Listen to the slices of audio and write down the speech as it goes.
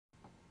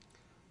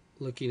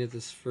looking at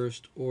this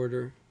first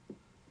order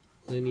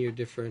linear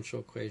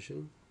differential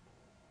equation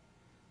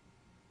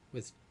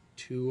with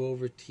 2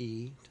 over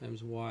t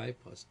times y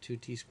plus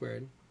 2t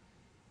squared.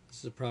 This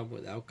is a problem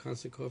without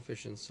constant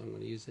coefficients, so I'm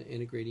going to use the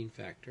integrating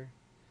factor.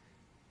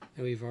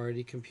 And we've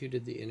already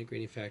computed the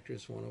integrating factor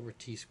as 1 over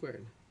t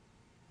squared.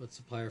 Let's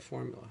apply our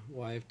formula.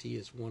 Y of t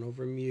is 1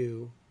 over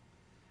mu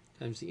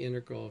times the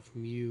integral of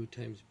mu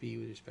times b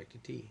with respect to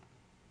t.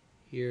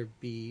 Here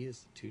b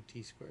is the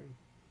 2t squared.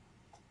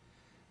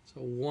 So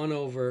 1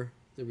 over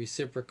the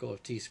reciprocal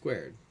of t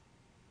squared,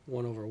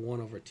 1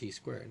 over t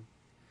squared,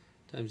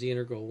 times the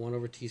integral 1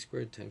 over t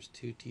squared times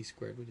 2t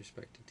squared with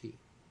respect to t.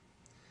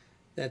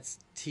 That's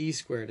t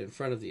squared in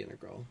front of the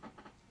integral,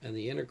 and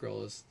the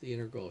integral is the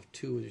integral of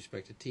 2 with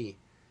respect to t.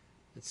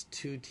 That's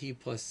 2t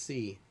plus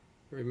c.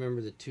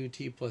 Remember, the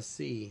 2t plus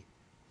c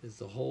is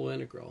the whole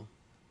integral,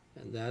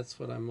 and that's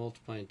what I'm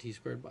multiplying t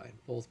squared by,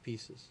 both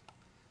pieces.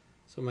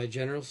 So my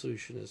general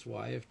solution is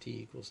y of t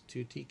equals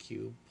 2t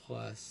cubed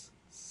plus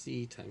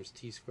c times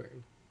t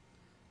squared.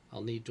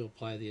 I'll need to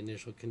apply the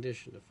initial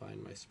condition to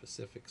find my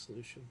specific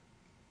solution.